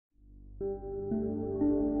The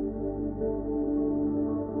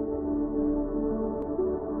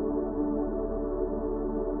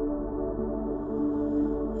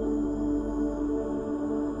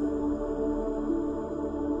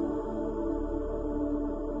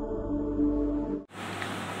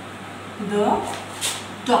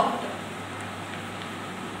doctor.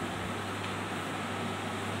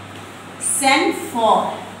 Send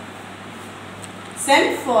for.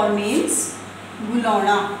 Send for means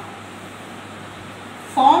बुलाना.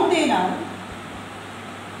 Form देना.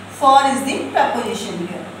 For is the preposition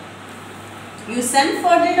here. You send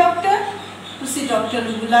for the doctor. उसी doctor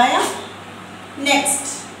को बुलाया. Next.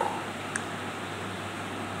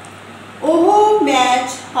 ओह match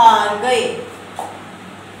हार गए.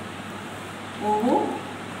 वो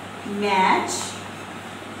मैच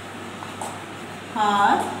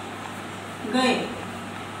हार गए.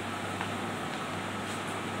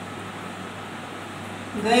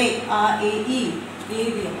 गए AE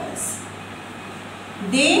variables.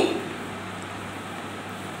 They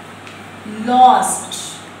lost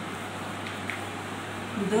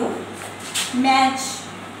the match.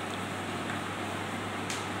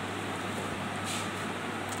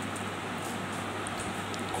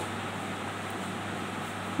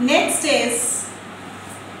 Next is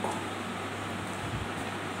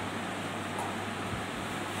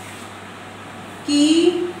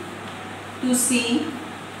key to see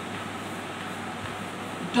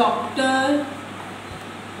doctor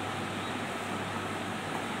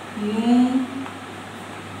ਨੂੰ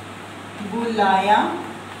बुलाया.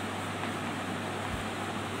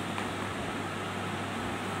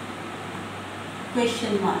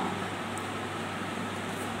 Question mark.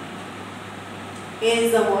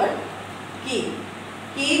 Is the word key.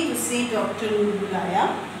 Key to see doctor ਨੂੰ बुलाया.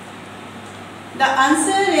 The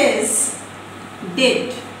answer is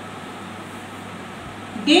did.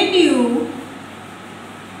 Did you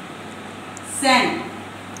send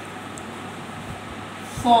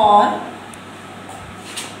for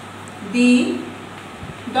the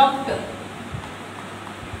doctor?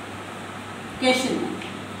 Question.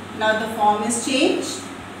 Now the form is changed.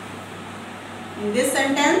 In this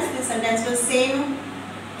sentence, the sentence was same.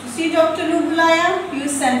 To see doctor nu bulaya, you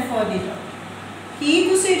sent for the doctor. He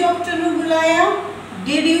to see doctor nu bulaya,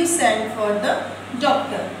 did you send for the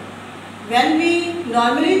doctor? When we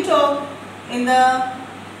normally talk in the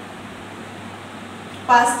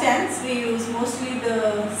past tense, we use mostly the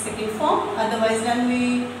second form. Otherwise, when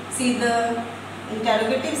we see the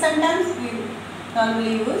interrogative sentence, we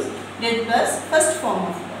normally use did plus first form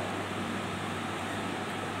of verb.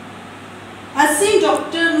 ਅਸੀਂ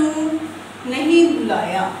doctor ਨੂੰ ਨਹੀਂ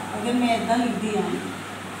ਬੁਲਾਇਆ. ਅਗਰ ਮੈਂ ਇਦਾਂ ਲਿਖਦੀ ਹਾਂ,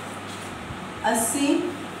 ਅਸੀਂ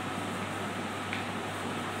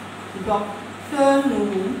ਡਾਕਟਰ ਨੂੰ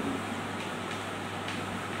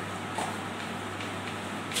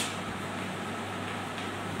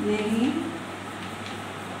नहीं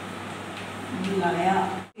बुलाया.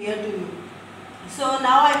 Clear to you. So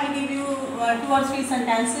now I will give you 2 or 3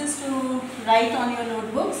 sentences to write on your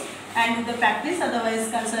notebooks and do the practice.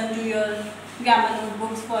 Otherwise, concern to your grammar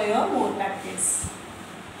notebooks for your more practice.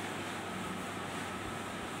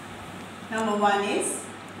 Number 1 is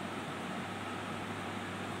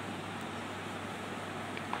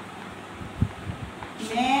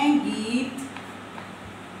मैं गीत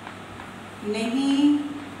नहीं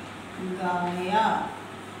गाया.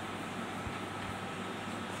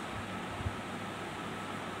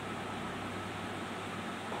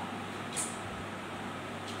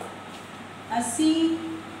 ਅਸੀਂ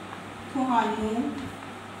ਤੁਹਾਨੂੰ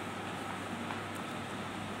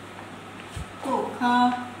ਧੋਖਾ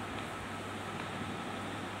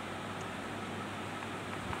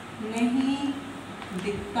नहीं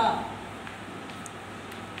दिखता.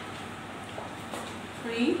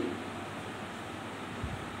 3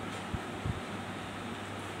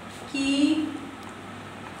 कि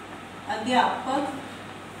अध्यापक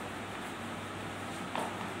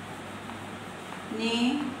ने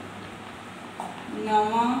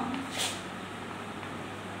नवा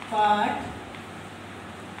पाठ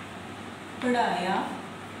पढ़ाया.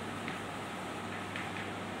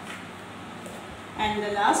 And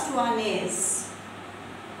the last one is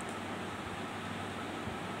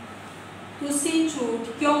तुसी झूठ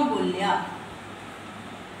क्यों बोलिया.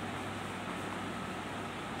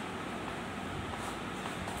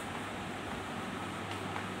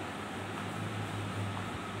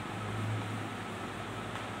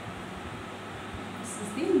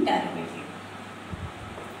 Interrogative.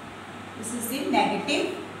 This is the negative,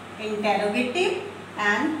 interrogative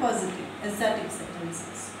and positive assertive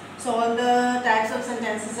sentences. So all the types of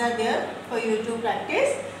sentences are there for you to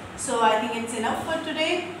practice. So I think it's enough for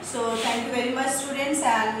today. So thank you very much, students,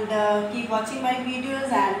 and keep watching my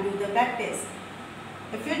videos and do the practice.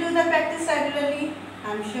 If you do the practice regularly,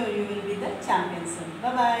 I'm sure you will be the champion soon.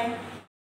 Bye bye.